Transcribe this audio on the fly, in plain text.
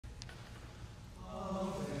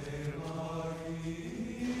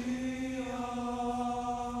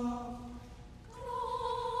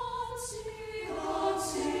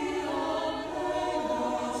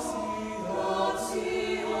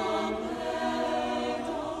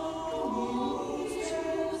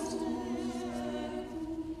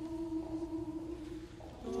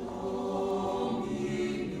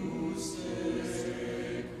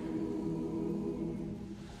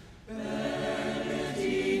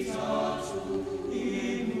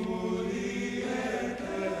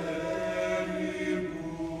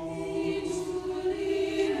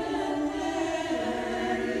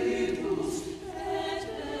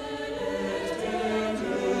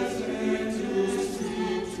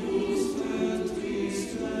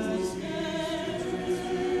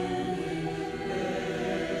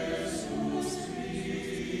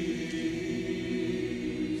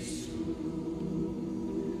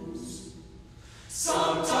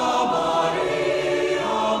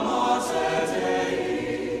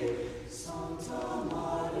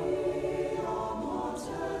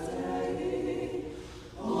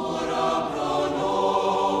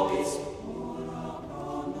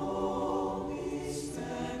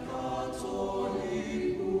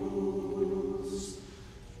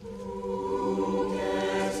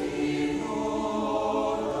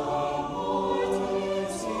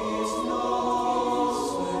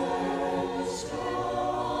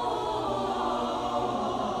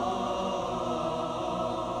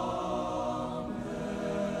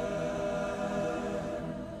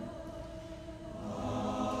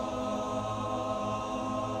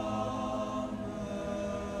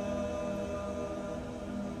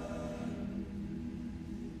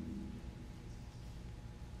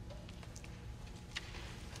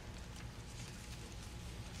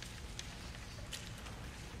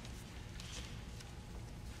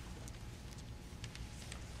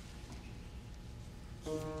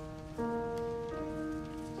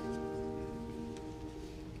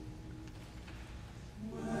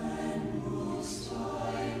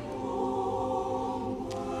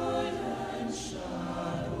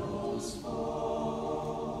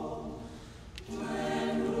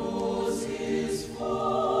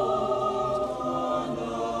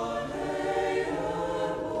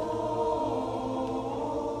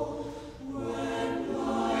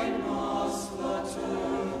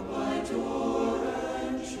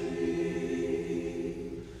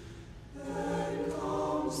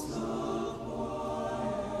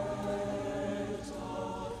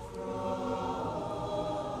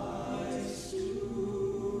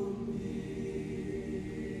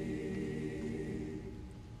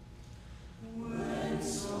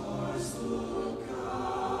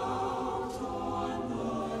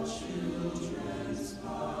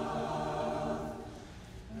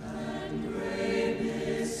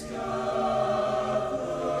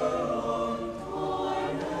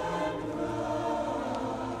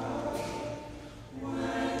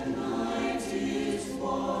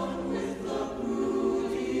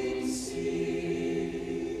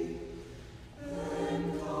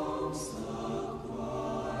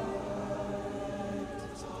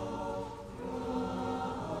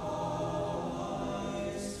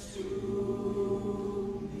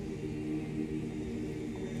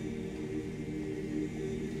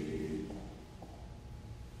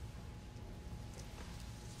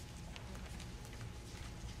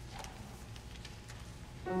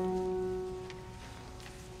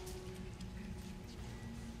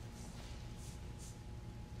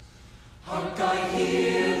Hark, I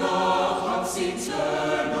hear the harps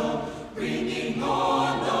eternal, ringing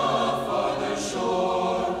on the farther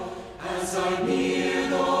shore, as I near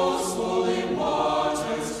those swollen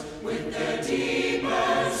waters with their deep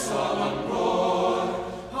and solemn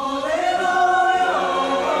roar. Hallelujah,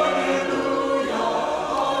 hallelujah,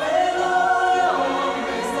 hallelujah,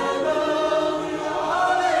 praise the Lord.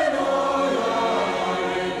 Hallelujah,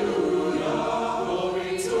 hallelujah,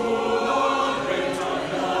 glory to the great I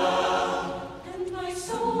am. And my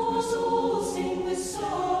soul sing with song.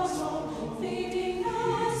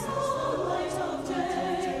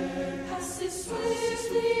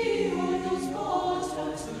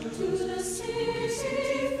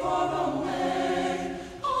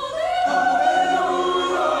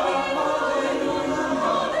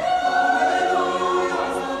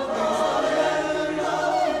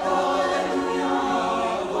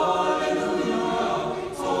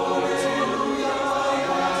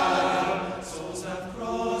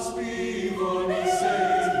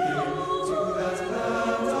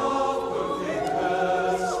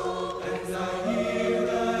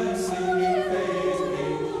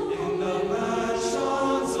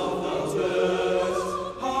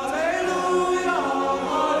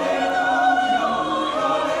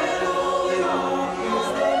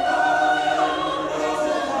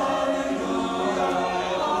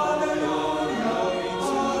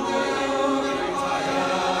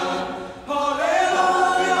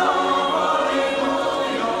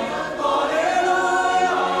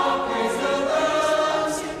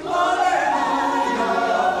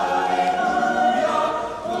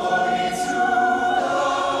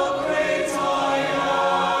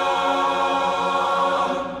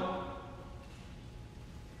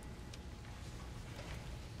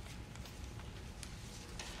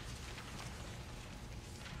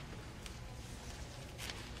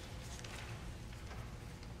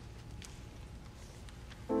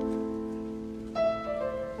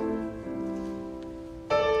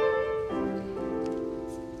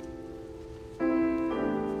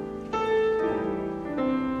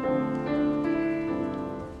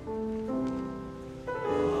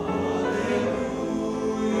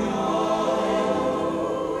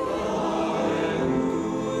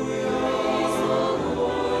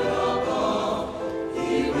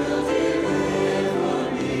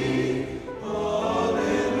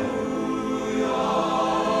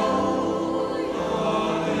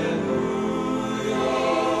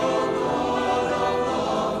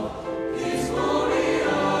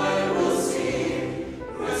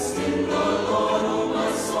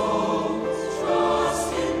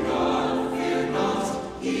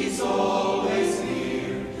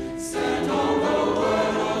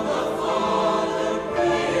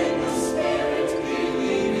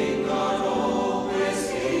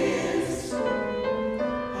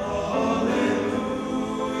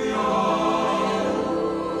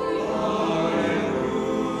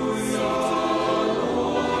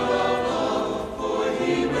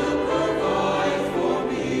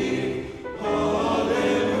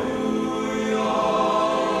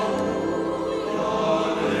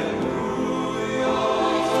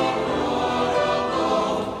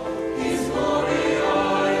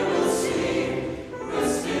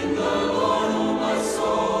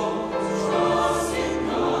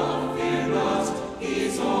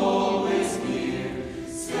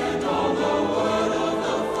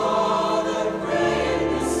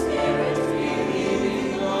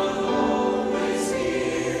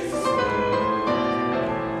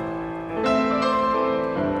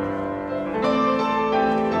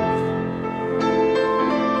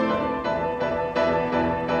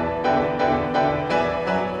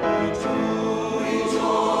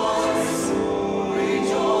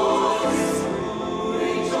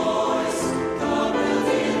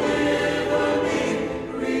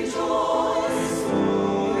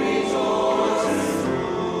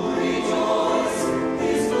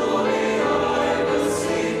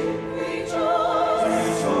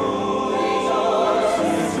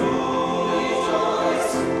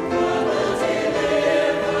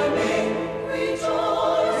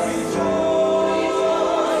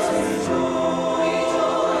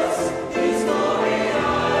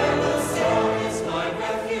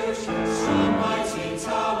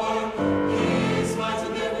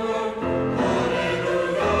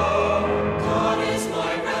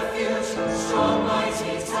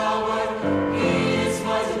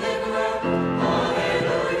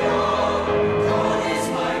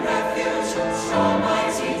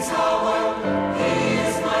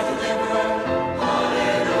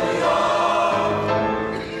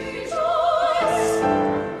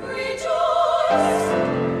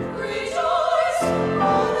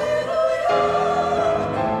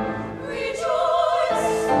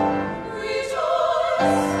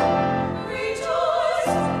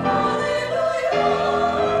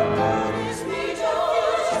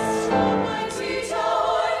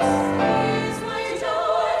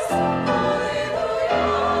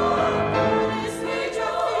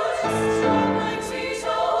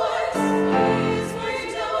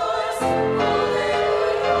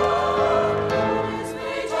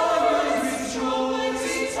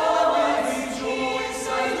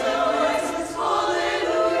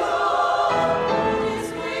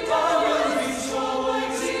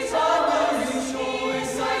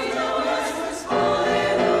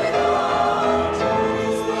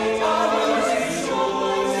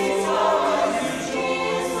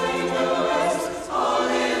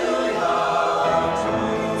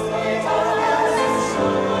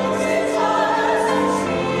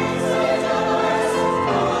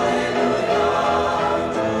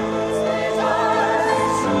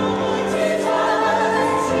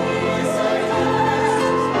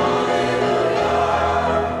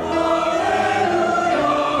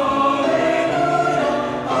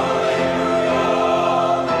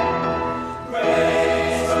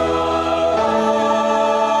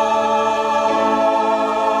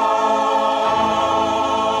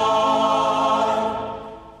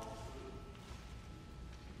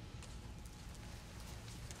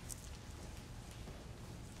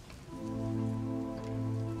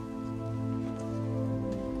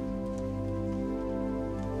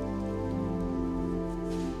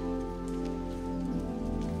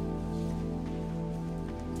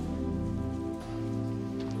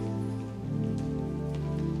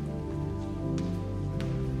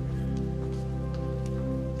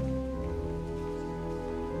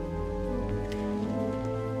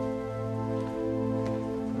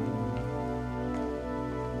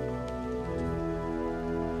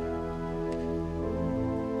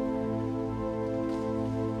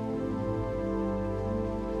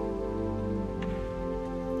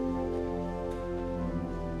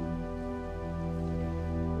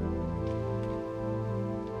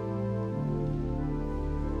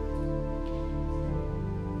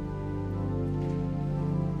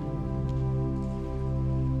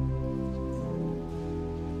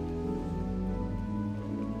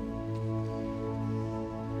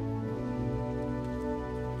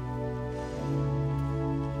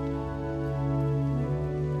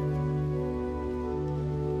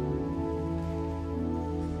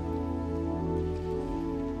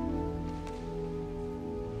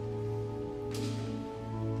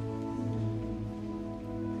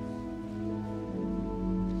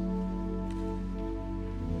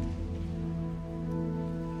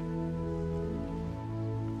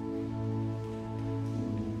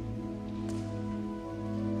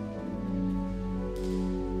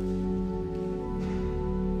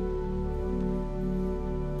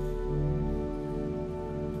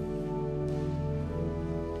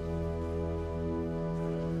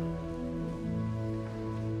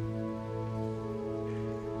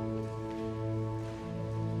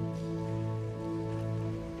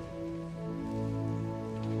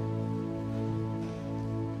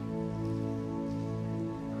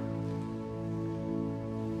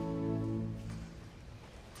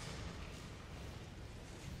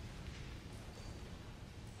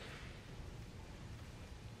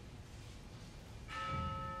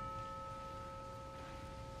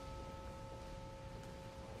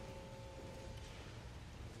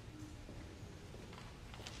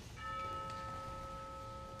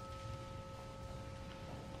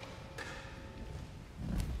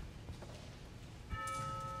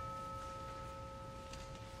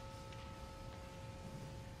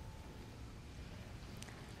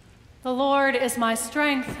 The Lord is my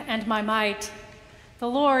strength and my might. The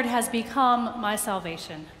Lord has become my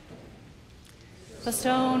salvation. The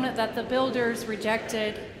stone that the builders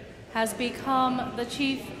rejected has become the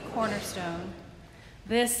chief cornerstone.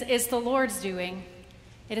 This is the Lord's doing.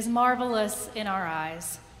 It is marvelous in our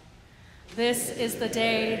eyes. This is the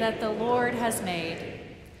day that the Lord has made.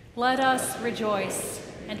 Let us rejoice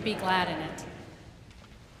and be glad in it.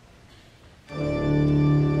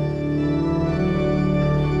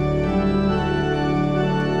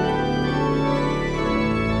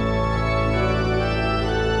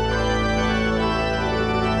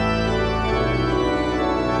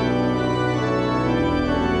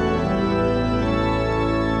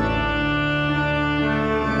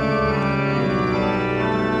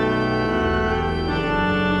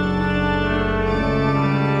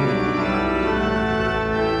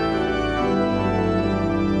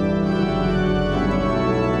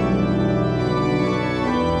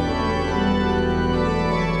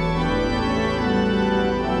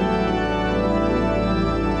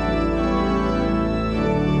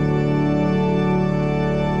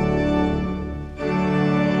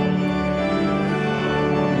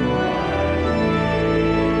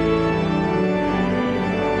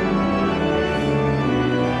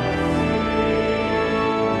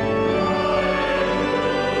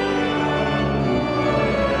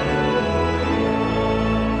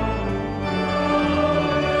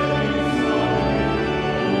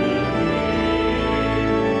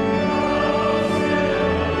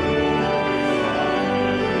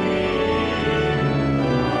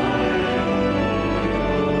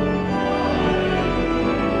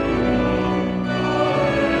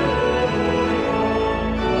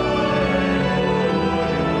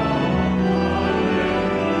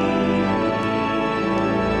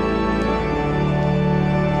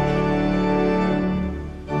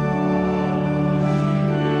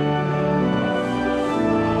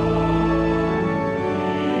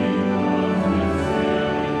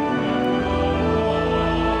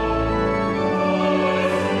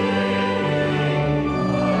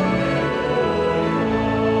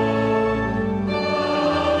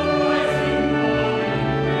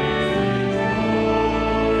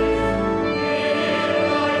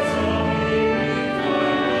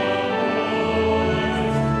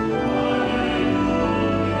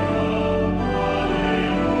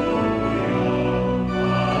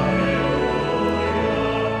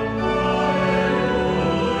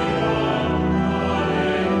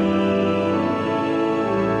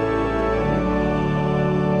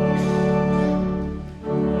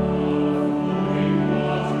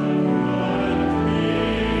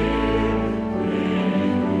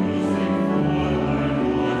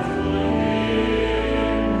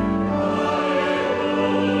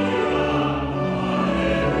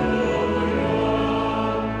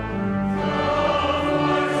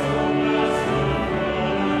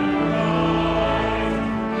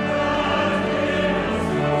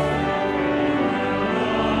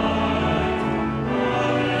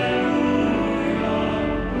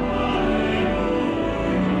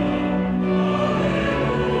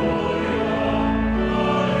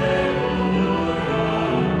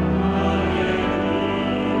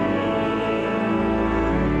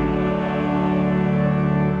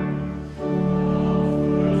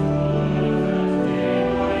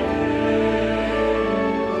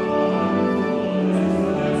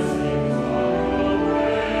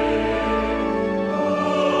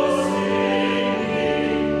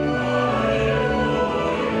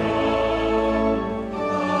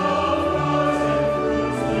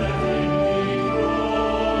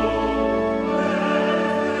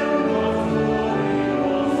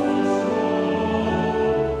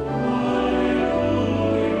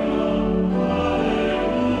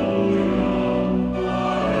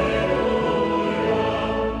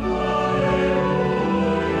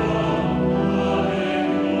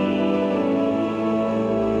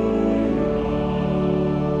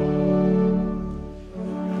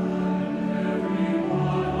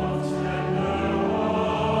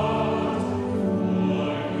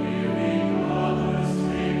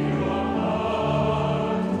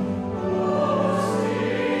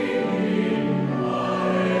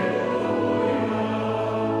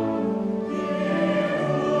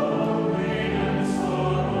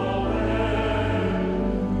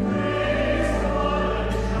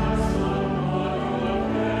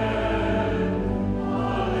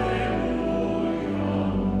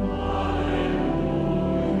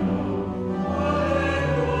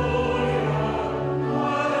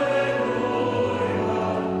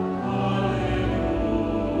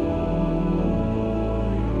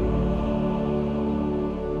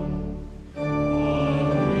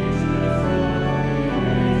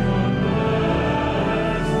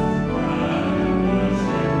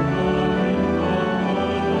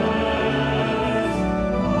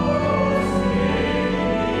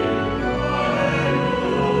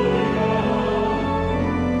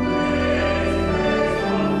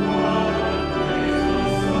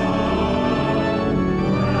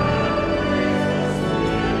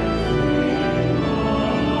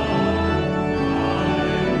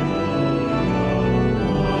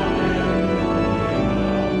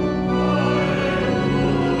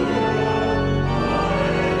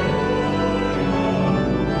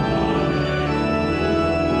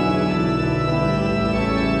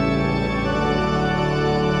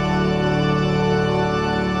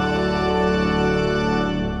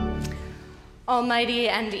 Almighty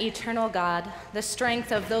and eternal God, the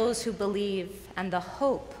strength of those who believe and the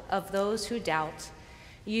hope of those who doubt,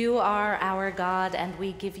 you are our God, and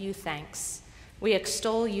we give you thanks. We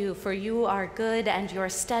extol you, for you are good, and your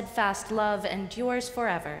steadfast love endures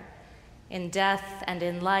forever. In death and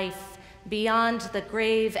in life, beyond the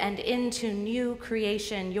grave and into new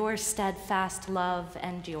creation, your steadfast love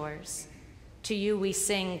endures. To you we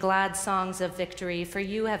sing glad songs of victory, for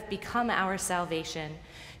you have become our salvation.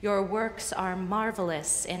 Your works are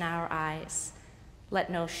marvelous in our eyes. Let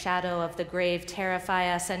no shadow of the grave terrify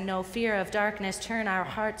us, and no fear of darkness turn our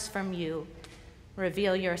hearts from you.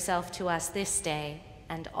 Reveal yourself to us this day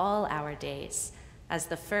and all our days as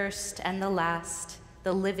the first and the last,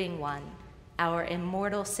 the living one, our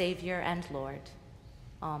immortal Savior and Lord.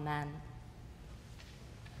 Amen.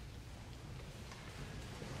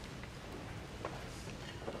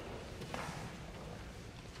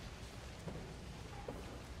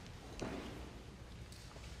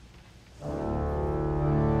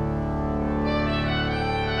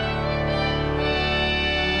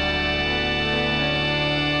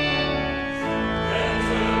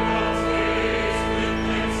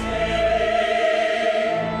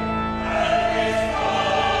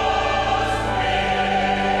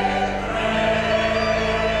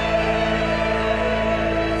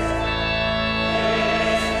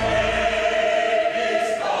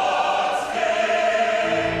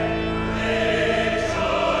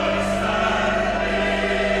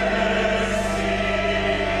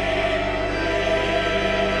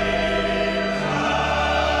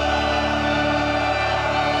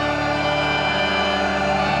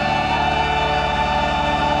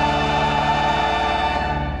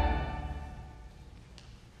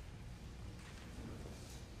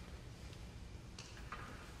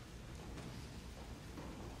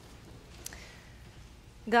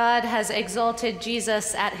 God has exalted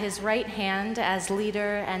Jesus at his right hand as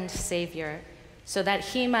leader and Savior, so that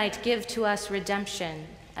he might give to us redemption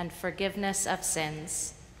and forgiveness of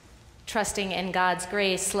sins. Trusting in God's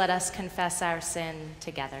grace, let us confess our sin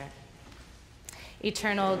together.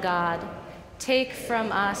 Eternal God, take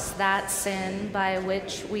from us that sin by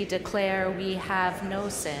which we declare we have no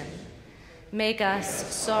sin. Make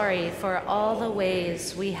us sorry for all the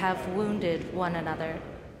ways we have wounded one another.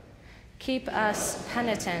 Keep us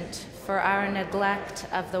penitent for our neglect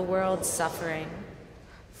of the world's suffering.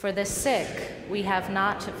 For the sick we have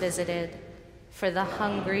not visited, for the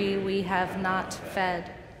hungry we have not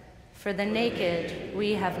fed, for the naked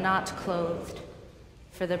we have not clothed,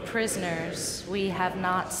 for the prisoners we have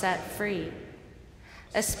not set free.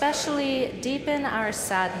 Especially deepen our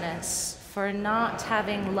sadness for not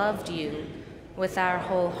having loved you with our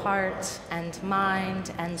whole heart and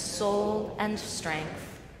mind and soul and strength.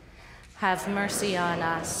 Have mercy on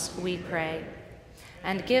us, we pray,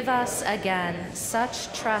 and give us again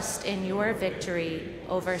such trust in your victory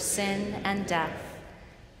over sin and death,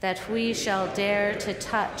 that we shall dare to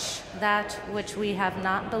touch that which we have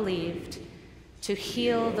not believed, to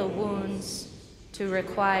heal the wounds, to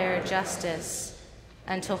require justice,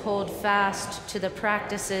 and to hold fast to the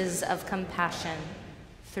practices of compassion,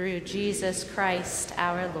 through Jesus Christ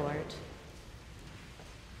our Lord.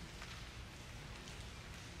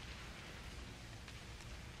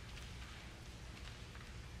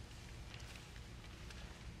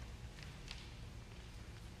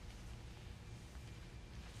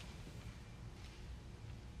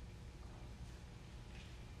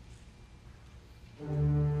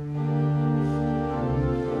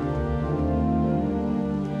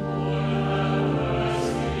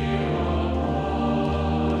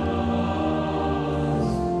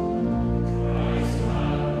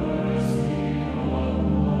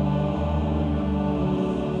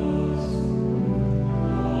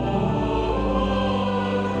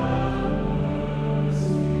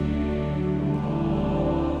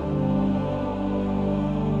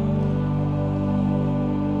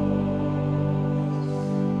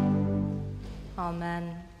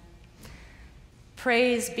 Amen.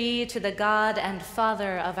 Praise be to the God and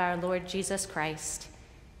Father of our Lord Jesus Christ.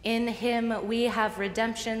 In him we have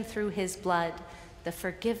redemption through his blood, the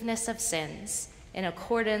forgiveness of sins, in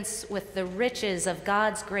accordance with the riches of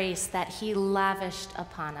God's grace that he lavished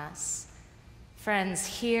upon us. Friends,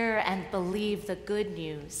 hear and believe the good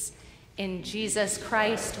news. In Jesus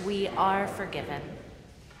Christ we are forgiven.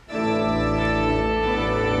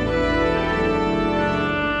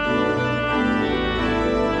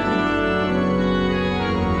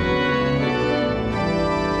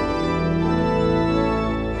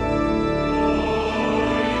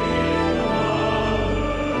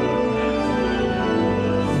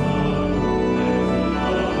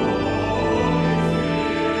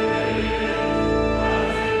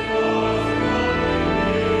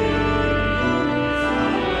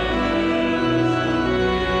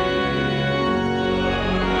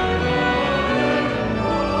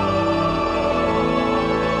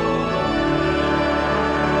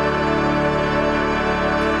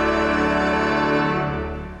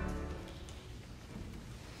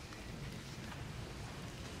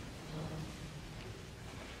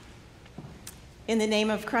 In the name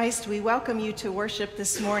of Christ, we welcome you to worship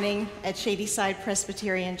this morning at Shadyside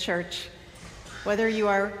Presbyterian Church. Whether you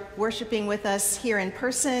are worshiping with us here in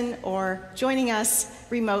person or joining us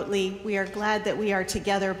remotely, we are glad that we are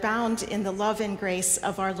together, bound in the love and grace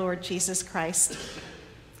of our Lord Jesus Christ.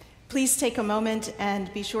 Please take a moment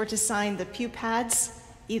and be sure to sign the pew pads,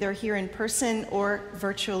 either here in person or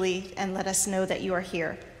virtually, and let us know that you are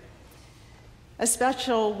here. A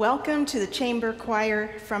special welcome to the chamber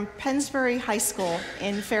choir from Pennsbury High School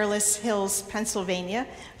in Fairless Hills, Pennsylvania,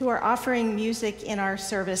 who are offering music in our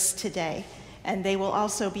service today. And they will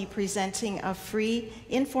also be presenting a free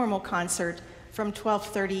informal concert from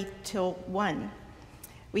 12:30 till 1.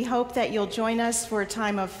 We hope that you'll join us for a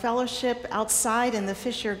time of fellowship outside in the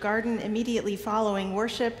Fisher Garden immediately following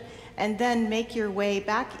worship, and then make your way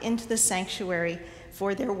back into the sanctuary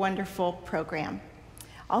for their wonderful program.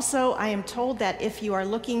 Also, I am told that if you are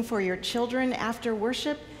looking for your children after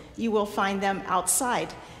worship, you will find them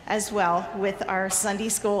outside as well with our Sunday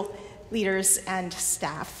school leaders and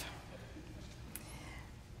staff.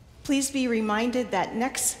 Please be reminded that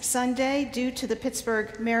next Sunday, due to the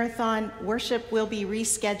Pittsburgh Marathon, worship will be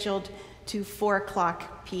rescheduled to 4:00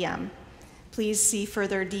 p.m. Please see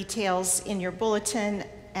further details in your bulletin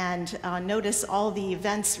and notice all the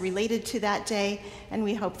events related to that day, and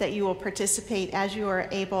we hope that you will participate as you are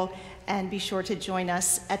able, and be sure to join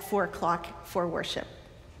us at 4:00 for worship.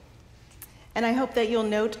 And I hope that you'll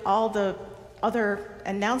note all the other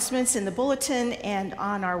announcements in the bulletin and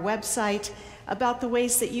on our website about the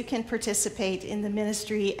ways that you can participate in the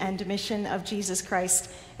ministry and mission of Jesus Christ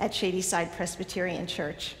at Shadyside Presbyterian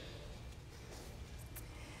Church.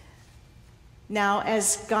 Now,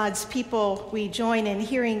 as God's people, we join in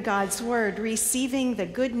hearing God's word, receiving the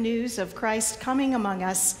good news of Christ coming among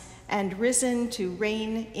us and risen to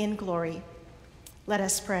reign in glory. Let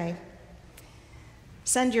us pray.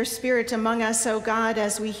 Send your Spirit among us, O God,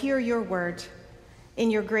 as we hear your word.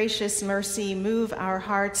 In your gracious mercy, move our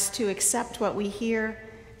hearts to accept what we hear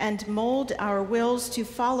and mold our wills to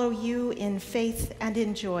follow you in faith and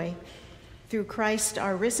in joy. Through Christ,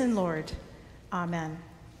 our risen Lord. Amen.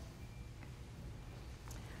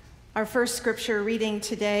 Our first scripture reading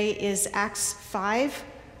today is Acts 5,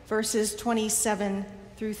 verses 27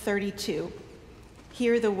 through 32.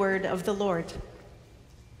 Hear the word of the Lord.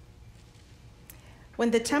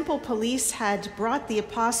 When the temple police had brought the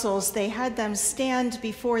apostles, they had them stand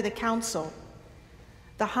before the council.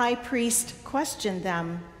 The high priest questioned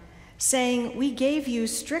them, saying, "We gave you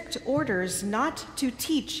strict orders not to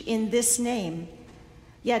teach in this name,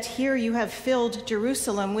 yet here you have filled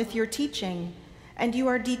Jerusalem with your teaching, and you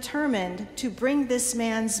are determined to bring this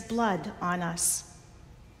man's blood on us."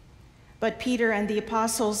 But Peter and the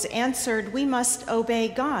apostles answered, "We must obey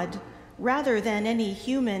God rather than any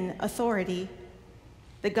human authority.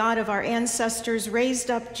 The God of our ancestors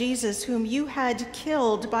raised up Jesus, whom you had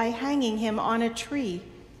killed by hanging him on a tree.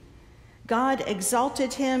 God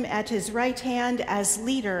exalted him at his right hand as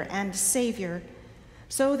leader and savior,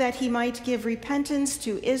 so that he might give repentance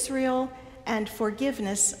to Israel and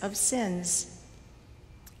forgiveness of sins.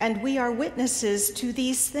 And we are witnesses to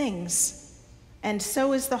these things, and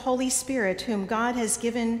so is the Holy Spirit, whom God has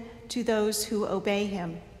given to those who obey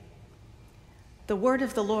him." The word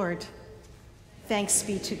of the Lord. Thanks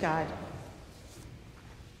be to God.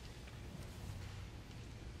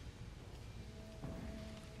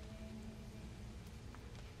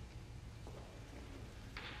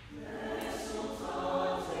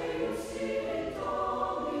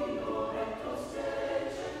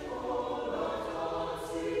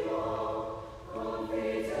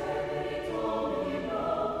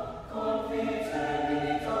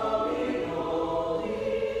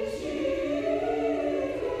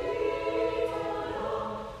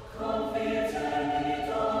 Come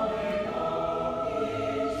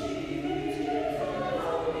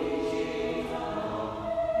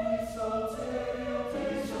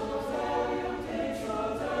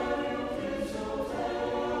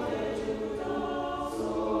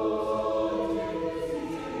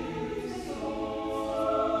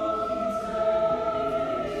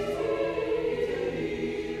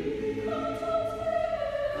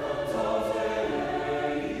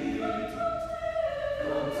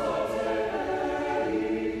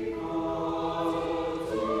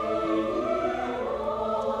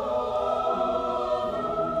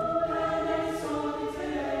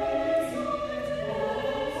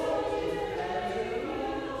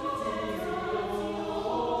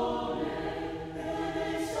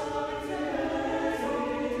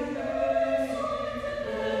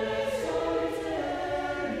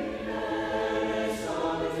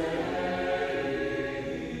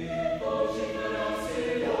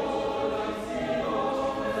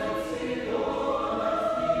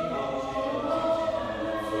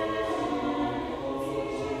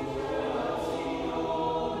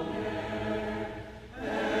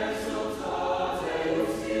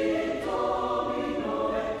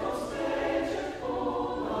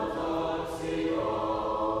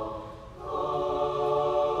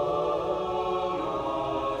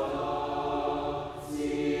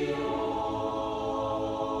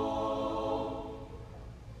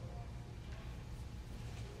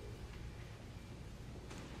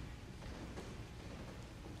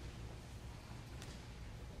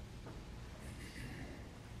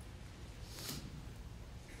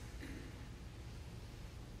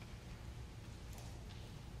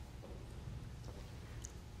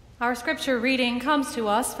Our scripture reading comes to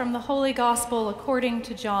us from the Holy Gospel according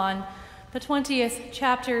to John, the 20th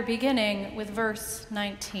chapter, beginning with verse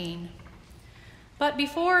 19. But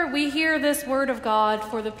before we hear this word of God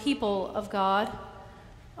for the people of God,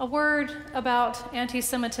 a word about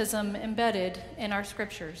anti-Semitism embedded in our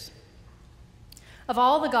scriptures. Of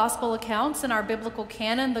all the gospel accounts in our biblical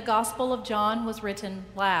canon, the Gospel of John was written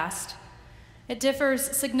last. It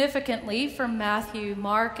differs significantly from Matthew,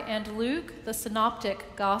 Mark, and Luke, the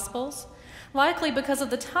synoptic gospels, likely because of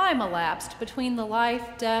the time elapsed between the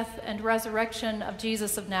life, death, and resurrection of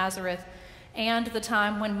Jesus of Nazareth and the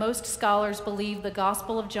time when most scholars believe the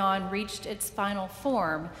Gospel of John reached its final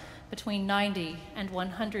form between 90 and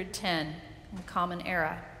 110 in the Common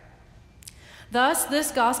Era. Thus,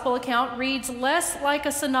 this gospel account reads less like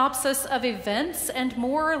a synopsis of events and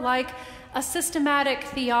more like a systematic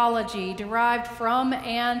theology derived from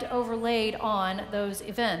and overlaid on those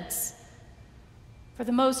events. For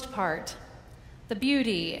the most part, the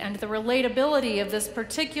beauty and the relatability of this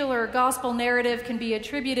particular gospel narrative can be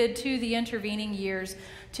attributed to the intervening years,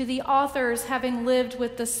 to the authors having lived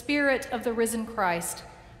with the Spirit of the risen Christ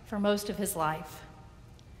for most of his life.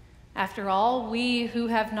 After all, we who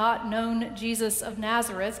have not known Jesus of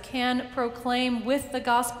Nazareth can proclaim with the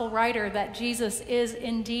gospel writer that Jesus is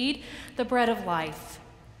indeed the bread of life,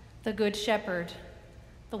 the good shepherd,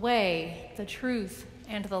 the way, the truth,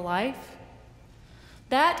 and the life.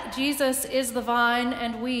 That Jesus is the vine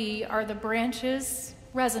and we are the branches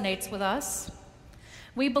resonates with us.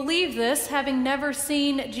 We believe this, having never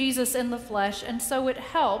seen Jesus in the flesh, and so it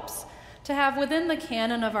helps to have within the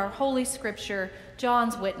canon of our Holy Scripture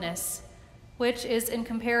John's witness, which is, in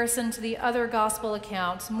comparison to the other gospel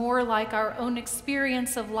accounts, more like our own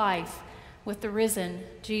experience of life with the risen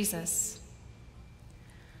Jesus.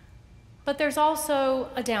 But there's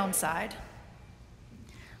also a downside.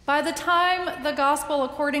 By the time the gospel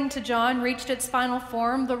according to John reached its final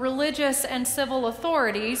form, the religious and civil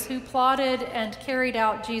authorities who plotted and carried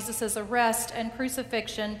out Jesus' arrest and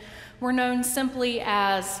crucifixion were known simply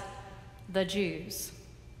as the Jews.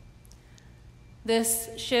 This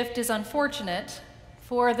shift is unfortunate,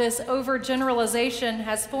 for this overgeneralization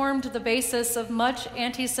has formed the basis of much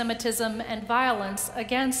anti-Semitism and violence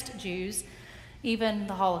against Jews, even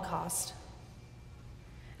the Holocaust.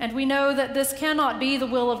 And we know that this cannot be the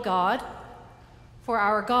will of God, for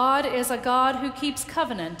our God is a God who keeps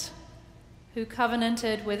covenant, who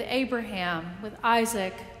covenanted with Abraham, with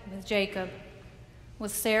Isaac, with Jacob,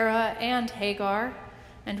 with Sarah and Hagar,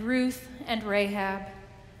 and Ruth and Rahab,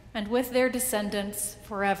 and with their descendants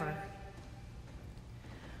forever.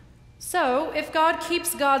 So, if God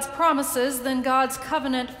keeps God's promises, then God's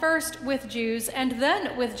covenant first with Jews and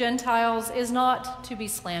then with Gentiles is not to be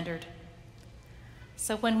slandered.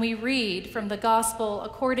 So when we read from the Gospel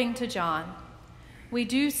according to John, we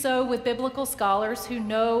do so with biblical scholars who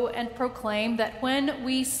know and proclaim that when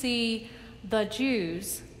we see the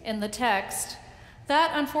Jews in the text,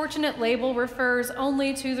 that unfortunate label refers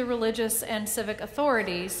only to the religious and civic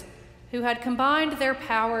authorities who had combined their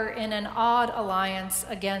power in an odd alliance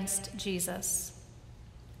against Jesus.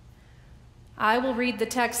 I will read the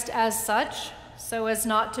text as such, so as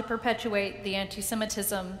not to perpetuate the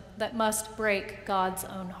anti-Semitism that must break God's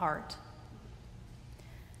own heart.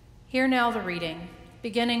 Hear now the reading,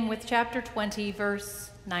 beginning with chapter 20,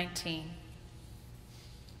 verse 19.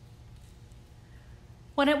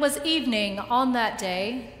 When it was evening on that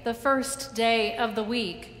day, the first day of the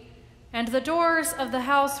week, and the doors of the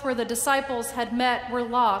house where the disciples had met were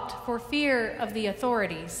locked for fear of the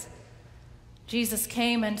authorities, Jesus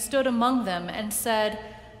came and stood among them and said,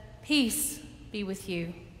 "Peace be with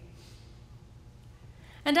you."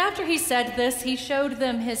 And after he said this, he showed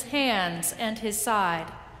them his hands and his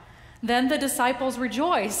side. Then the disciples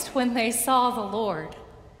rejoiced when they saw the Lord.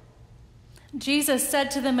 Jesus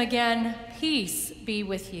said to them again, "Peace be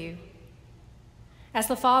with you. As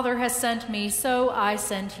the Father has sent me, so I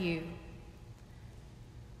send you."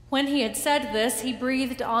 When he had said this, he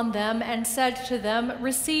breathed on them and said to them,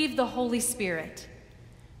 "Receive the Holy Spirit.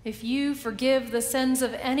 If you forgive the sins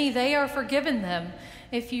of any, they are forgiven them.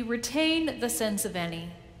 If you retain the sins of any,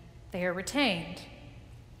 they are retained."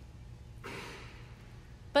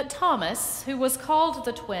 But Thomas, who was called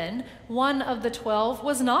the twin, one of the 12,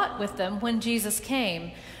 was not with them when Jesus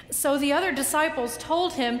came. So the other disciples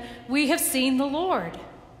told him, "We have seen the Lord."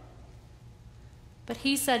 But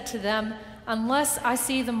he said to them, "Unless I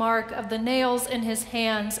see the mark of the nails in his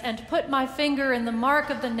hands, and put my finger in the mark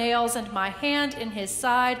of the nails and my hand in his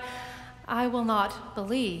side, I will not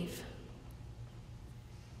believe."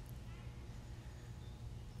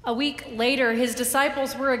 A week later, his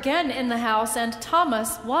disciples were again in the house, and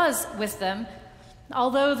Thomas was with them.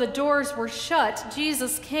 Although the doors were shut,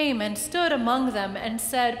 Jesus came and stood among them and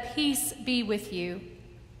said, "Peace be with you."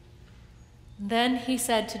 Then he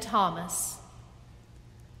said to Thomas,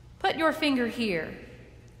 "Put your finger here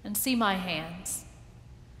and see my hands.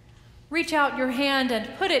 Reach out your hand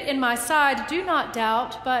and put it in my side. Do not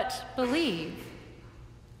doubt, but believe."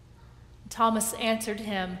 Thomas answered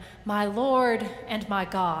him, "My Lord and my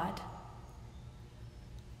God."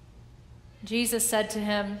 Jesus said to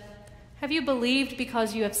him, "Have you believed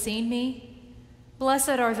because you have seen me?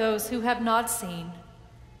 Blessed are those who have not seen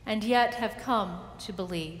and yet have come to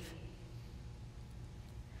believe."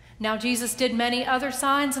 Now Jesus did many other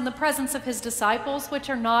signs in the presence of his disciples,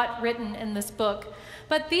 which are not written in this book,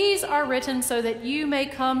 but these are written so that you may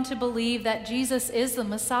come to believe that Jesus is the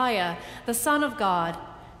Messiah, the Son of God,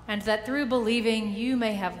 and that through believing you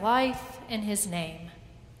may have life in his name.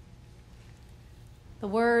 The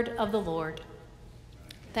word of the Lord.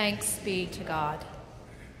 Thanks be to God.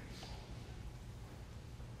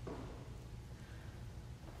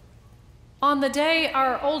 On the day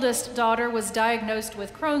our oldest daughter was diagnosed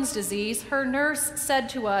with Crohn's disease, her nurse said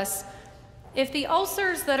to us, "If the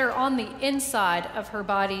ulcers that are on the inside of her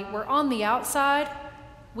body were on the outside,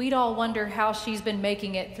 we'd all wonder how she's been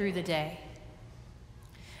making it through the day."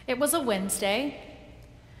 It was a Wednesday,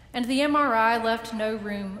 and the MRI left no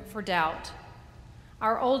room for doubt.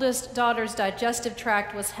 Our oldest daughter's digestive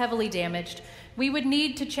tract was heavily damaged. We would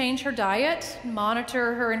need to change her diet,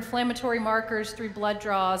 monitor her inflammatory markers through blood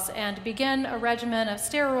draws, and begin a regimen of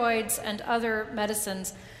steroids and other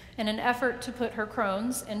medicines in an effort to put her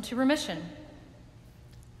Crohn's into remission.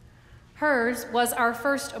 Hers was our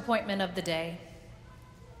first appointment of the day.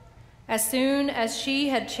 As soon as she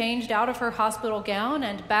had changed out of her hospital gown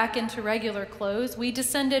and back into regular clothes, we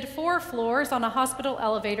descended 4 floors on a hospital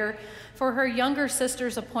elevator for her younger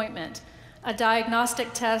sister's appointment, a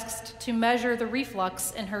diagnostic test to measure the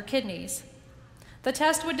reflux in her kidneys. The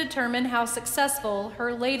test would determine how successful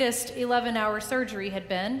her latest 11-hour surgery had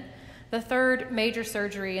been, the 3rd major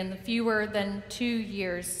surgery in the fewer than 2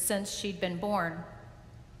 years since she'd been born.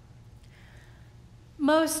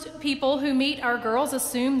 Most people who meet our girls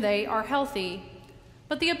assume they are healthy,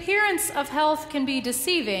 but the appearance of health can be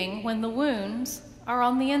deceiving when the wounds are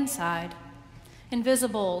on the inside,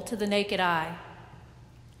 invisible to the naked eye.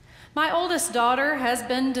 My oldest daughter has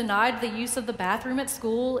been denied the use of the bathroom at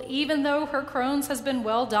school, even though her Crohn's has been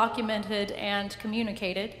well documented and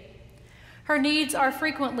communicated. Her needs are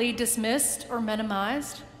frequently dismissed or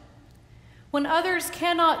minimized. When others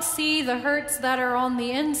cannot see the hurts that are on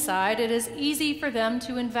the inside, it is easy for them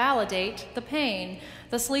to invalidate the pain,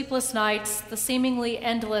 the sleepless nights, the seemingly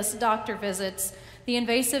endless doctor visits, the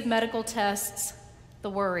invasive medical tests, the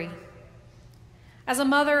worry. As a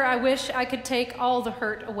mother, I wish I could take all the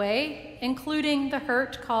hurt away, including the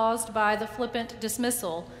hurt caused by the flippant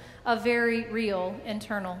dismissal of very real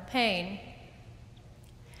internal pain.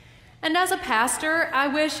 And as a pastor, I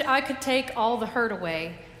wish I could take all the hurt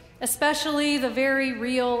away, especially the very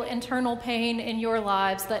real internal pain in your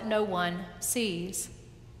lives that no one sees.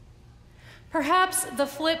 Perhaps the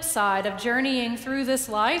flip side of journeying through this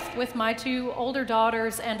life with my 2 older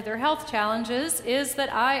daughters and their health challenges is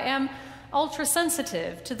that I am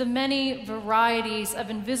ultra-sensitive to the many varieties of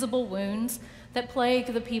invisible wounds that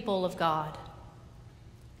plague the people of God.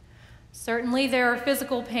 Certainly, there are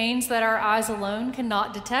physical pains that our eyes alone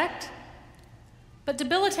cannot detect, but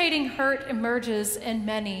debilitating hurt emerges in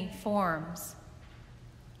many forms.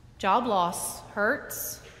 Job loss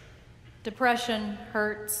hurts, depression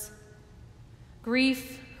hurts,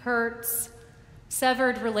 grief hurts,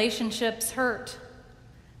 severed relationships hurt,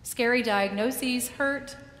 scary diagnoses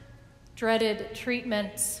hurt, dreaded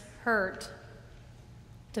treatments hurt,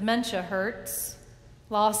 dementia hurts,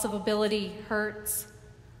 loss of ability hurts,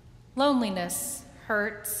 loneliness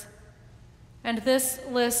hurts, and this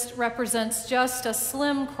list represents just a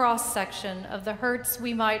slim cross-section of the hurts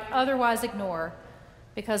we might otherwise ignore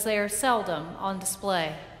because they are seldom on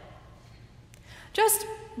display. Just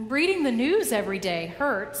reading the news every day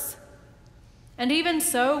hurts, and even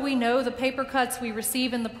so, we know the paper cuts we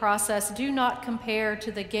receive in the process do not compare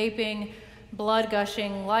to the gaping,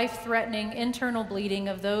 blood-gushing, life-threatening internal bleeding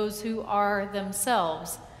of those who are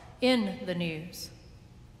themselves in the news.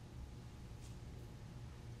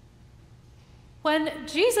 When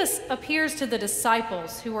Jesus appears to the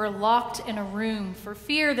disciples who are locked in a room for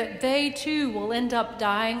fear that they too will end up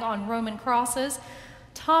dying on Roman crosses,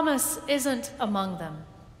 Thomas isn't among them.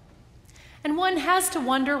 And one has to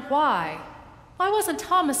wonder why. Why wasn't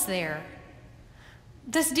Thomas there?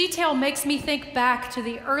 This detail makes me think back to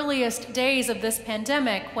the earliest days of this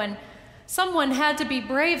pandemic when someone had to be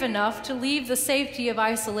brave enough to leave the safety of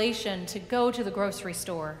isolation to go to the grocery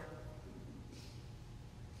store.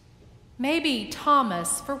 Maybe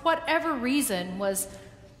Thomas, for whatever reason, was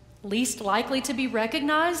least likely to be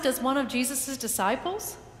recognized as one of Jesus'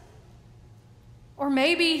 disciples. Or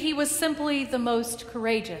maybe he was simply the most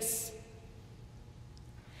courageous.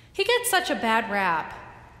 He gets such a bad rap.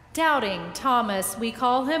 Doubting Thomas, we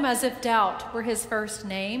call him, as if doubt were his first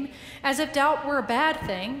name, as if doubt were a bad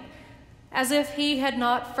thing, as if he had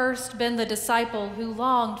not first been the disciple who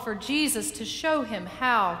longed for Jesus to show him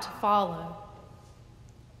how to follow.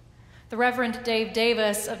 The Reverend Dave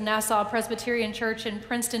Davis of Nassau Presbyterian Church in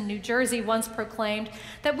Princeton, New Jersey, once proclaimed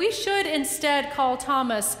that we should instead call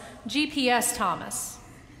Thomas GPS Thomas.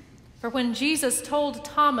 For when Jesus told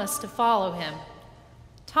Thomas to follow him,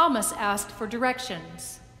 Thomas asked for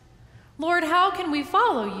directions. Lord, how can we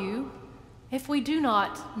follow you if we do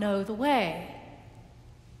not know the way?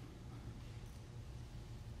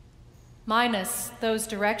 Minus those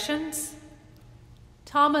directions,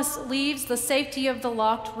 Thomas leaves the safety of the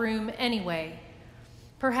locked room anyway,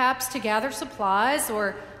 perhaps to gather supplies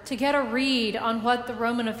or to get a read on what the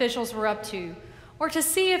Roman officials were up to, or to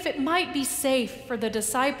see if it might be safe for the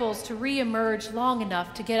disciples to re-emerge long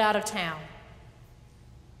enough to get out of town.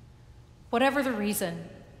 Whatever the reason,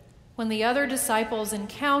 when the other disciples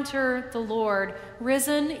encounter the Lord,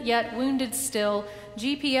 risen yet wounded still,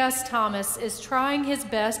 GPS Thomas is trying his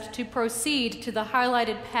best to proceed to the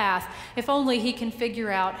highlighted path, if only he can figure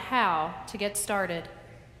out how to get started.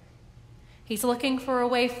 He's looking for a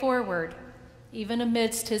way forward, even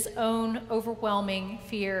amidst his own overwhelming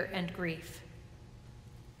fear and grief.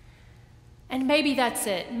 And maybe that's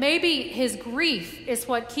it. Maybe his grief is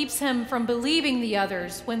what keeps him from believing the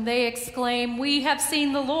others when they exclaim, "We have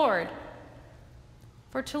seen the Lord."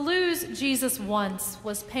 For to lose Jesus once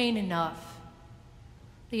was pain enough.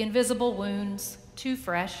 The invisible wounds, too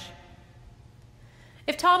fresh.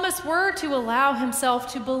 If Thomas were to allow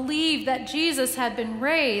himself to believe that Jesus had been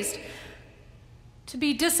raised, to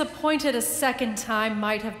be disappointed a second time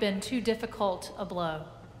might have been too difficult a blow.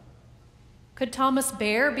 Could Thomas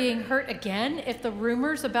bear being hurt again if the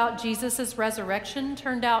rumors about Jesus' resurrection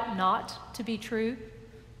turned out not to be true?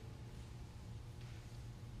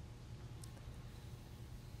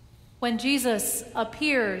 When Jesus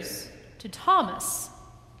appears to Thomas,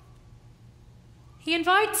 he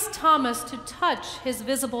invites Thomas to touch his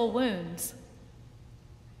visible wounds.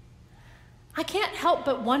 I can't help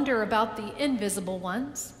but wonder about the invisible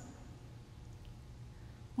ones.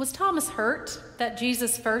 Was Thomas hurt that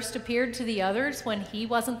Jesus first appeared to the others when he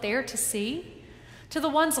wasn't there to see? To the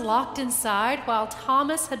ones locked inside, while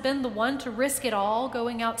Thomas had been the one to risk it all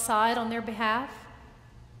going outside on their behalf?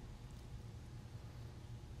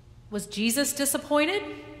 Was Jesus disappointed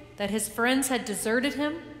that his friends had deserted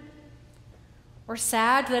him? Or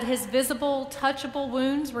sad that his visible, touchable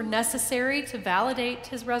wounds were necessary to validate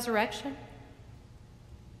his resurrection?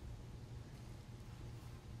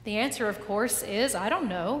 The answer, of course, is I don't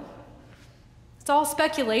know. It's all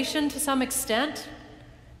speculation to some extent,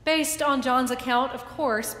 based on John's account, of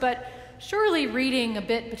course, but surely reading a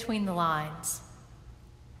bit between the lines.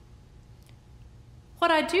 What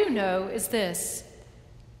I do know is this.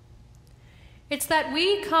 It's that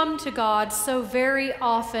we come to God so very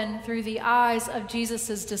often through the eyes of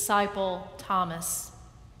Jesus' disciple, Thomas.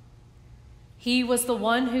 He was the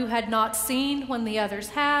one who had not seen when the others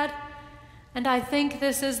had, and I think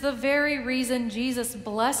this is the very reason Jesus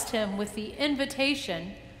blessed him with the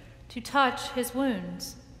invitation to touch his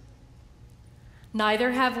wounds.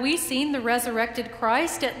 Neither have we seen the resurrected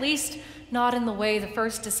Christ, at least not in the way the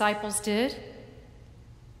first disciples did.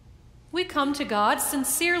 We come to God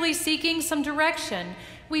sincerely seeking some direction.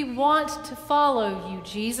 We want to follow you,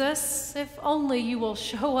 Jesus, if only you will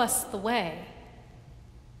show us the way.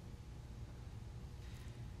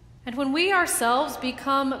 And when we ourselves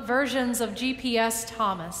become versions of GPS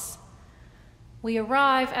Thomas, we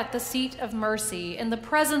arrive at the seat of mercy in the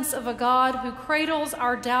presence of a God who cradles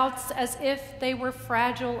our doubts as if they were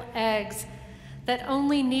fragile eggs that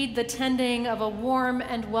only need the tending of a warm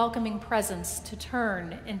and welcoming presence to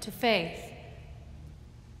turn into faith.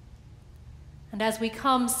 And as we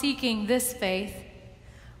come seeking this faith,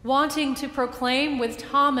 wanting to proclaim with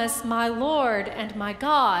Thomas, "My Lord and my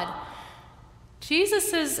God,"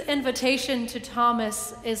 Jesus' invitation to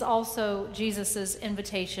Thomas is also Jesus'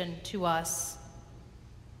 invitation to us.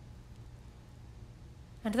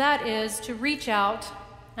 And that is to reach out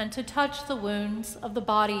and to touch the wounds of the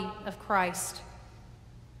body of Christ.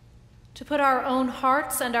 To put our own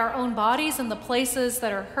hearts and our own bodies in the places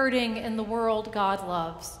that are hurting in the world God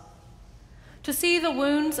loves. To see the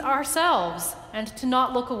wounds ourselves and to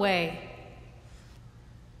not look away.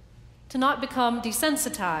 to not become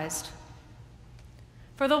desensitized.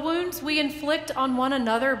 For the wounds we inflict on one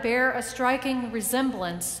another bear a striking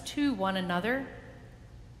resemblance to one another.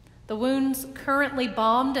 The wounds currently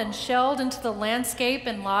bombed and shelled into the landscape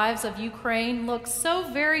and lives of Ukraine look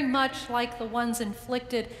so very much like the ones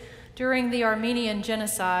inflicted during the Armenian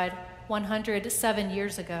genocide 107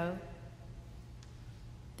 years ago.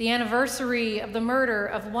 The anniversary of the murder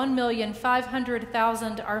of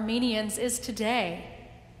 1,500,000 Armenians is today.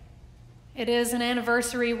 It is an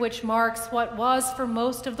anniversary which marks what was for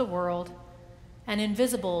most of the world an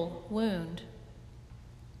invisible wound.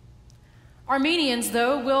 Armenians,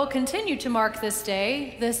 though, will continue to mark this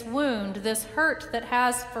day, this wound, this hurt that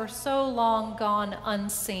has for so long gone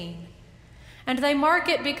unseen. And they mark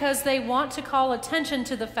it because they want to call attention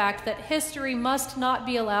to the fact that history must not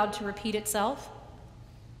be allowed to repeat itself.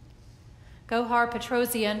 Gohar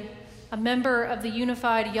Petrosian, a member of the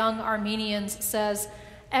Unified Young Armenians, says,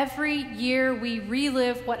 "Every year we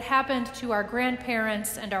relive what happened to our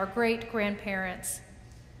grandparents and our great-grandparents.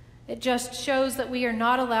 It just shows that we are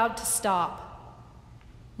not allowed to stop,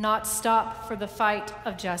 not stop for the fight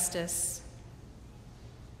of justice."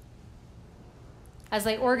 As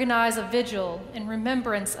they organize a vigil in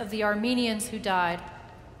remembrance of the Armenians who died,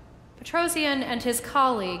 Petrosian and his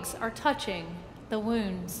colleagues are touching the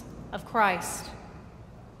wounds of Christ.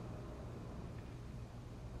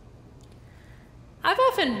 I've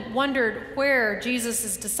often wondered where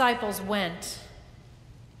Jesus' disciples went,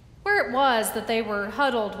 where it was that they were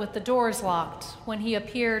huddled with the doors locked when he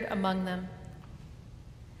appeared among them.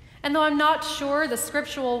 And though I'm not sure the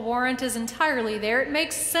scriptural warrant is entirely there, it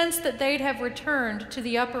makes sense that they'd have returned to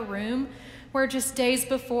the upper room where just days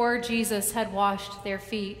before Jesus had washed their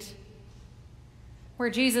feet,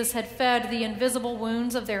 where Jesus had fed the invisible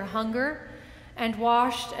wounds of their hunger and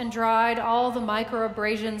washed and dried all the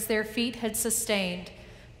microabrasions their feet had sustained,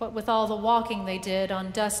 what with all the walking they did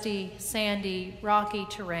on dusty, sandy, rocky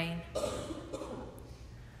terrain.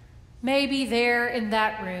 Maybe there in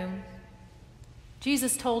that room,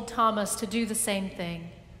 Jesus told Thomas to do the same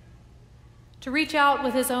thing, to reach out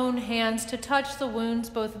with his own hands to touch the wounds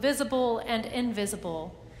both visible and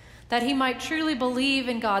invisible, that he might truly believe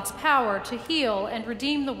in God's power to heal and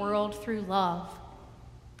redeem the world through love.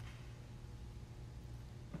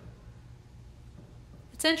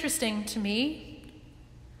 It's interesting to me.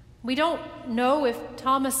 We don't know if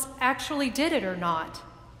Thomas actually did it or not.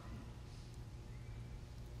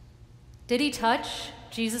 Did he touch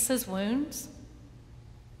Jesus' wounds?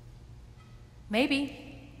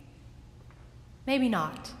 Maybe. Maybe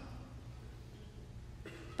not.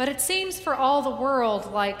 But it seems for all the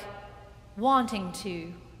world like wanting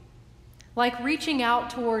to, like reaching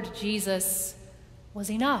out toward Jesus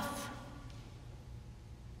was enough.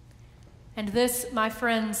 And this, my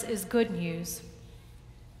friends, is good news.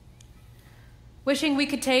 Wishing we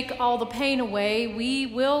could take all the pain away, we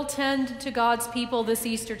will tend to God's people this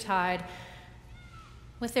Eastertide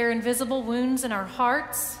with their invisible wounds in our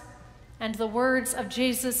hearts and the words of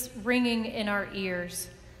Jesus ringing in our ears.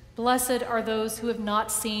 Blessed are those who have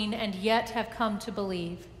not seen and yet have come to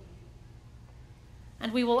believe.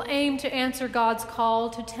 And we will aim to answer God's call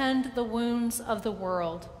to tend the wounds of the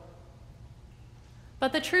world.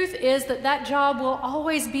 But the truth is that that job will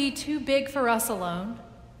always be too big for us alone,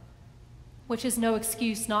 which is no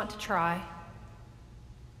excuse not to try.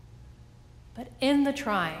 But in the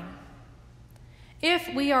trying,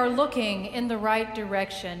 if we are looking in the right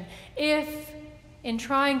direction, if in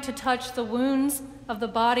trying to touch the wounds of the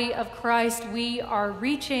body of Christ we are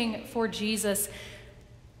reaching for Jesus,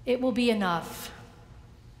 it will be enough.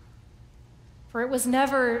 For it was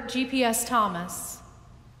never GPS Thomas,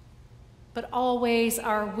 but always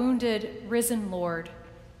our wounded, risen Lord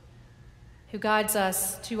who guides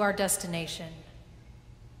us to our destination.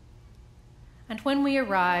 And when we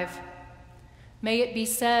arrive, may it be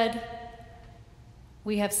said,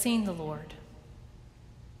 we have seen the Lord.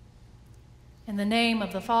 In the name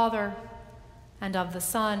of the Father, and of the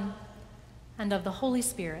Son, and of the Holy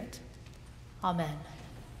Spirit. Amen.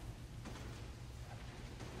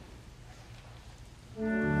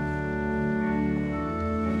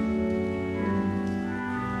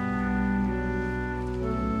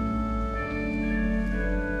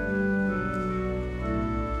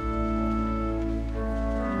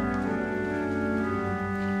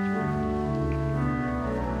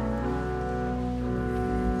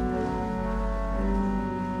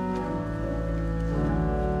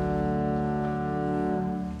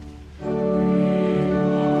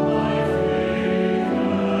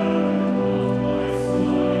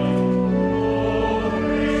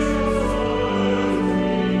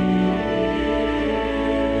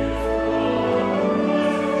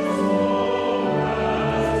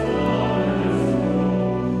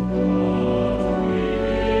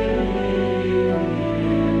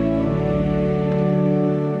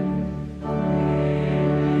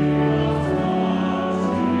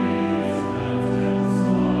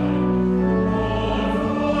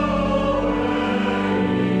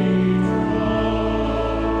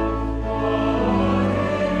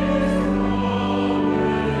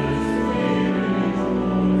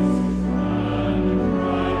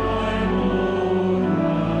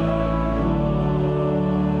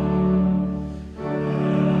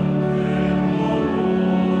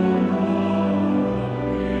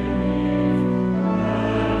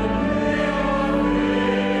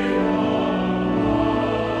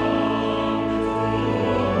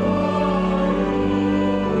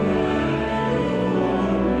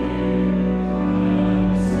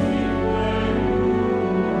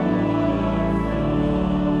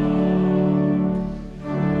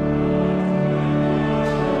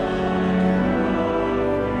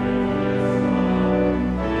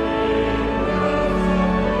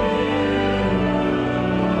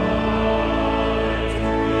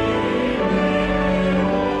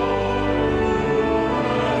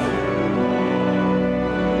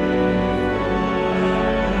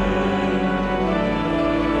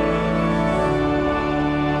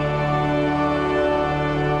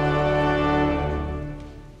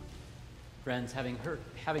 friends,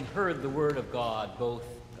 having heard the word of God, both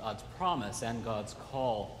God's promise and God's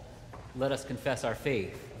call, let us confess our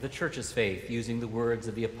faith, the Church's faith, using the words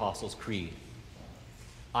of the Apostles' Creed.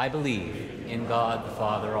 I believe in God the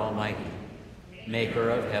Father Almighty, maker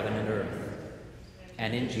of heaven and earth,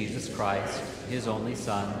 and in Jesus Christ, his only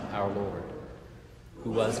Son, our Lord,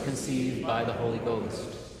 who was conceived by the Holy Ghost,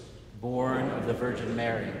 born of the Virgin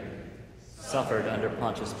Mary, suffered under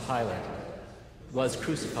Pontius Pilate, was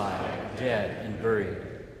crucified, dead, and buried.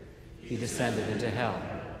 He descended into hell.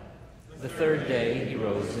 The third day he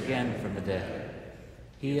rose again from the dead.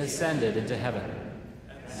 He ascended into heaven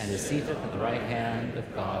and is seated at the right hand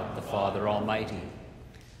of God the Father Almighty.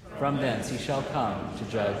 From thence he shall come to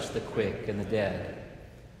judge the quick and the dead.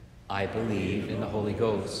 I believe in the Holy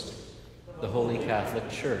Ghost, the Holy Catholic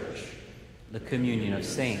Church, the communion of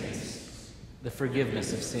saints, the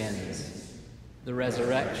forgiveness of sins, the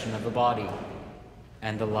resurrection of the body,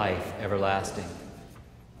 and the life everlasting.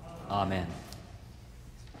 Amen.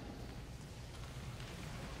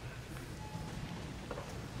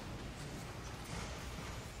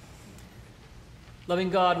 Loving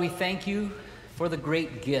God, we thank you for the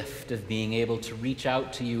great gift of being able to reach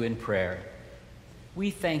out to you in prayer. We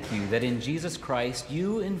thank you that in Jesus Christ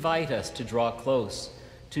you invite us to draw close,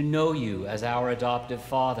 to know you as our adoptive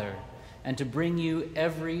Father, and to bring you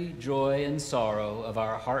every joy and sorrow of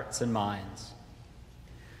our hearts and minds.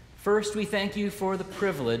 First, we thank you for the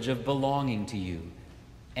privilege of belonging to you,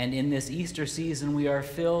 and in this Easter season we are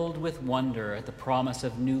filled with wonder at the promise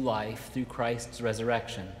of new life through Christ's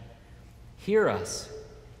resurrection. Hear us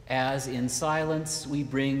as in silence we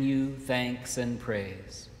bring you thanks and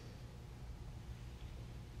praise.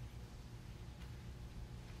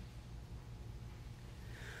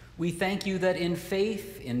 We thank you that in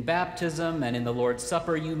faith, in baptism, and in the Lord's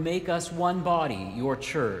Supper, you make us one body, your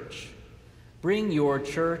church. Bring your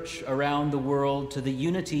church around the world to the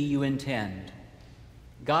unity you intend.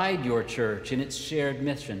 Guide your church in its shared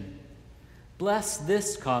mission. Bless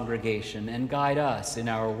this congregation and guide us in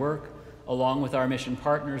our work, along with our mission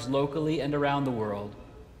partners locally and around the world.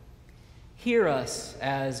 Hear us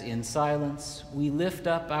as, in silence, we lift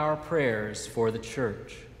up our prayers for the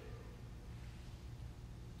church.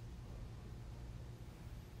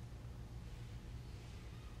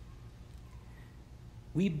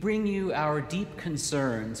 We bring you our deep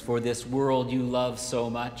concerns for this world you love so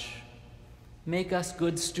much. Make us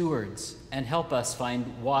good stewards and help us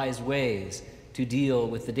find wise ways to deal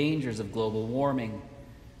with the dangers of global warming,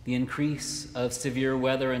 the increase of severe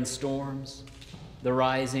weather and storms, the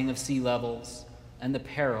rising of sea levels, and the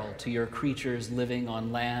peril to your creatures living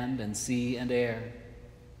on land and sea and air.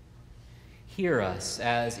 Hear us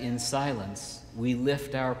as in silence we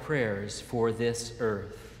lift our prayers for this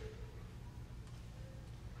earth.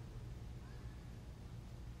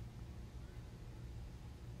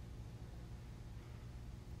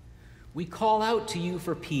 We call out to you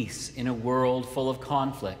for peace in a world full of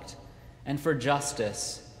conflict, and for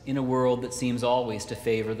justice in a world that seems always to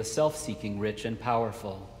favor the self-seeking rich and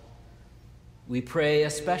powerful. We pray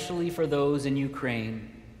especially for those in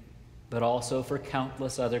Ukraine, but also for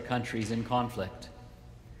countless other countries in conflict.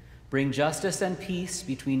 Bring justice and peace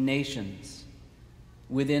between nations,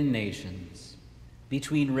 within nations,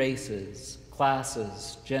 between races,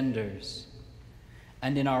 classes, genders,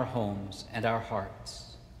 and in our homes and our hearts.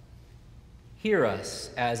 Hear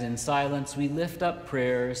us as in silence we lift up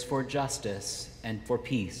prayers for justice and for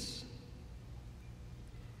peace.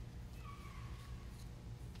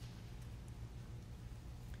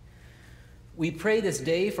 We pray this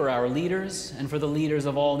day for our leaders and for the leaders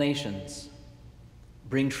of all nations.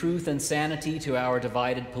 Bring truth and sanity to our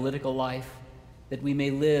divided political life, that we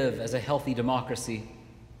may live as a healthy democracy,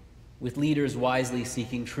 with leaders wisely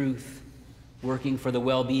seeking truth, working for the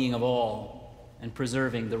well-being of all, and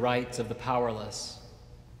preserving the rights of the powerless.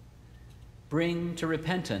 Bring to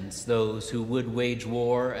repentance those who would wage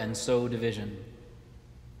war and sow division.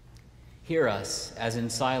 Hear us as in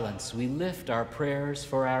silence we lift our prayers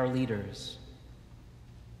for our leaders.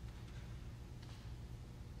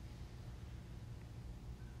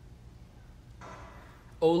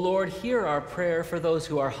 O Lord, hear our prayer for those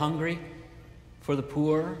who are hungry, for the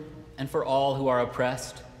poor, and for all who are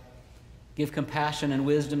oppressed. Give compassion and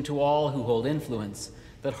wisdom to all who hold influence,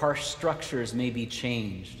 that harsh structures may be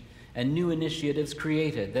changed and new initiatives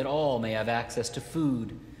created, that all may have access to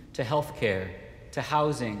food, to health care, to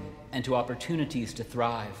housing, and to opportunities to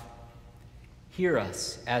thrive. Hear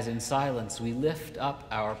us as in silence we lift up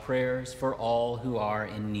our prayers for all who are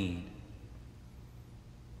in need.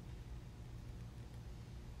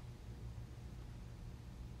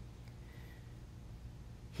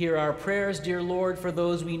 Hear our prayers, dear Lord, for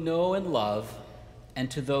those we know and love, and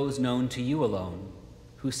to those known to you alone,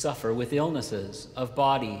 who suffer with illnesses of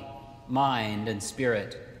body, mind, and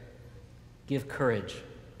spirit. Give courage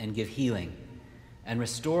and give healing, and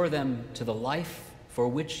restore them to the life for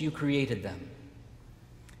which you created them.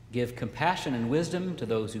 Give compassion and wisdom to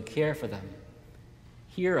those who care for them.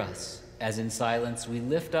 Hear us as in silence we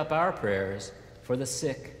lift up our prayers for the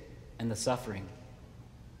sick and the suffering.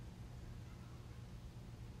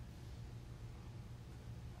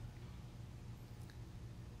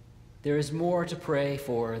 There is more to pray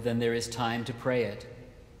for than there is time to pray it,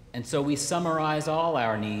 and so we summarize all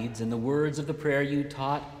our needs in the words of the prayer you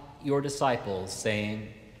taught your disciples, saying,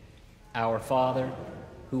 Our Father,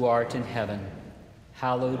 who art in heaven,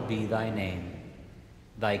 hallowed be thy name.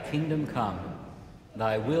 Thy kingdom come,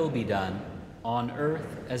 thy will be done, on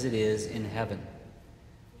earth as it is in heaven.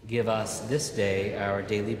 Give us this day our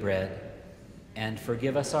daily bread, and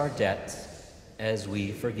forgive us our debts as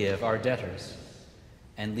we forgive our debtors.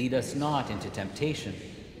 And lead us not into temptation,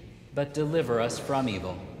 but deliver us from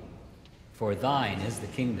evil. For thine is the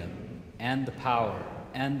kingdom, and the power,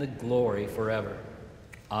 and the glory forever.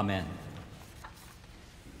 Amen.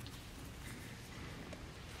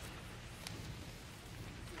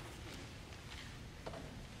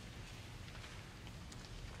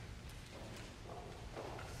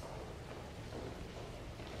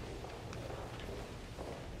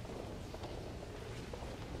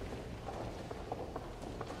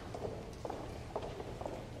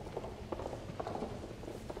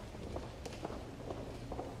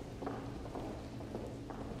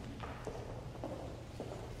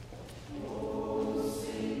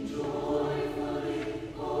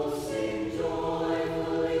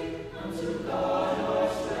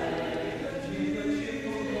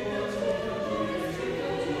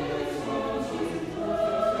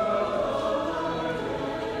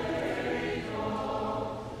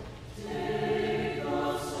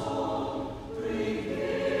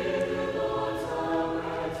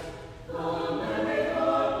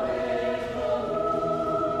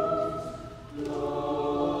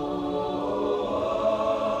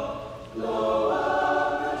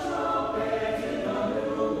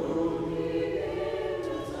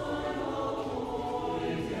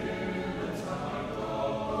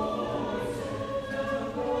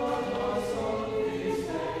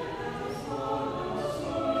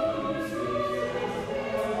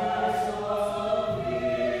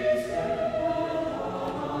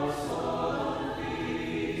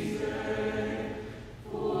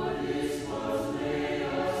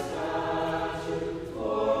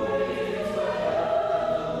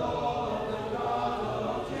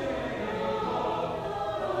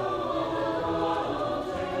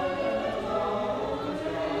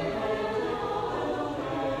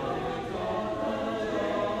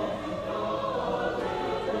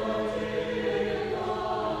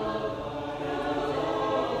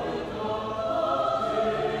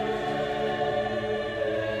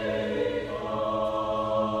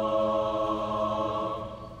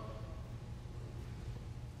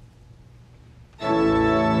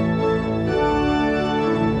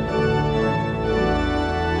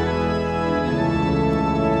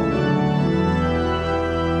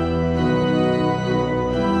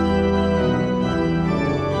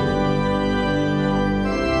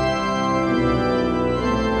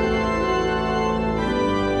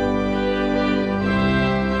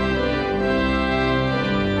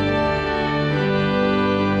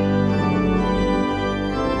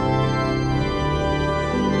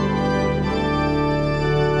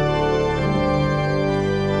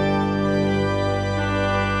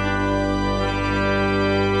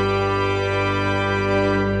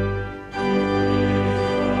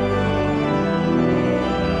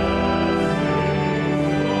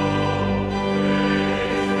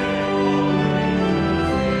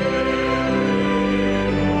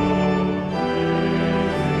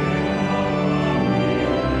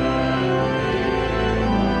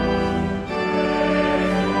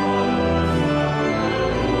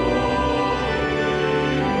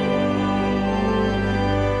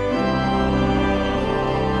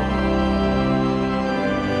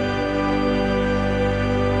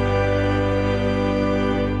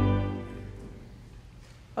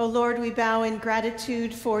 O Lord, we bow in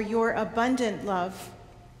gratitude for your abundant love.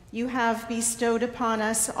 You have bestowed upon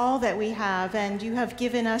us all that we have, and you have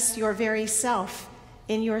given us your very self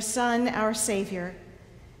in your Son, our Savior.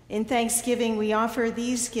 In thanksgiving, we offer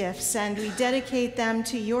these gifts, and we dedicate them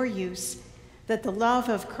to your use, that the love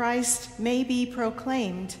of Christ may be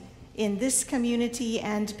proclaimed in this community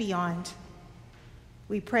and beyond.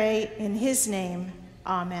 We pray in his name,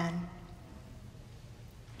 amen.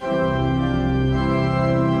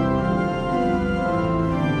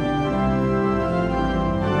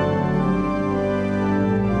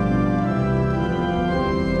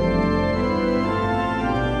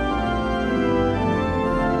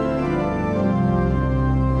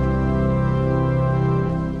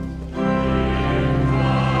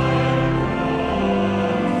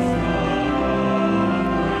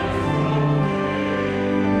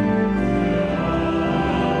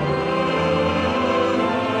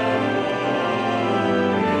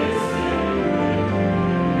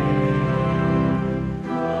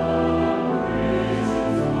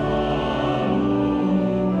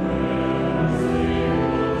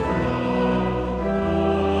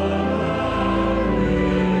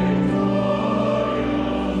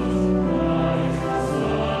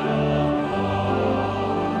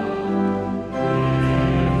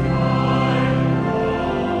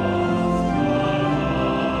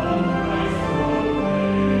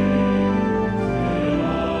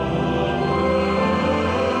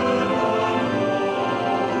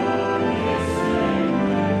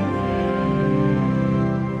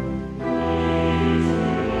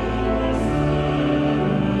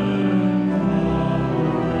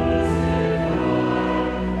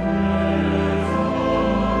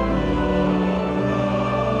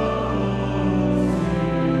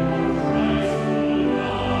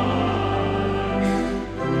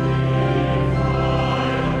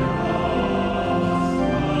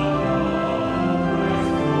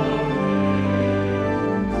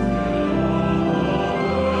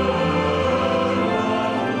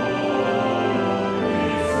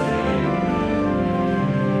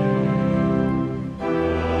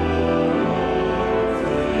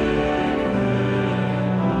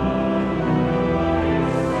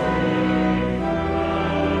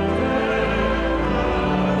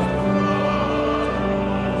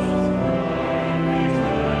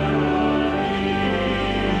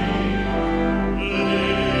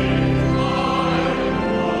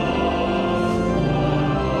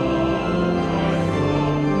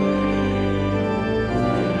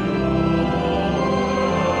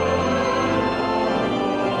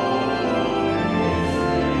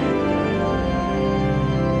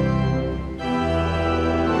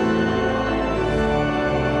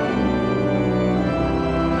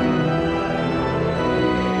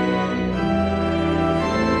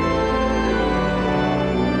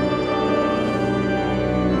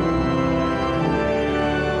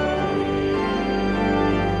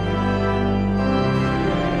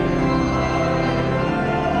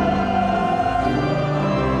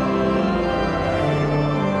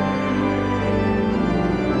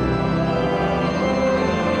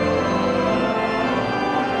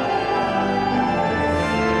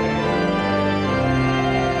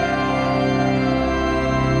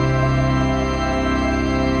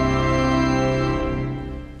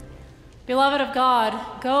 Beloved of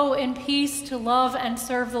God, go in peace to love and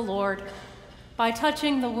serve the Lord by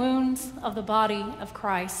touching the wounds of the body of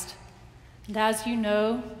Christ. And as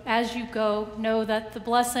you go, know that the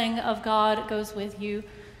blessing of God goes with you.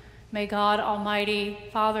 May God Almighty,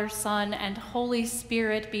 Father, Son, and Holy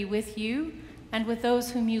Spirit be with you and with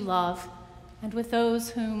those whom you love and with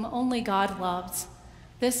those whom only God loves,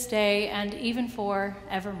 this day and even for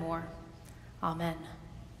evermore. Amen.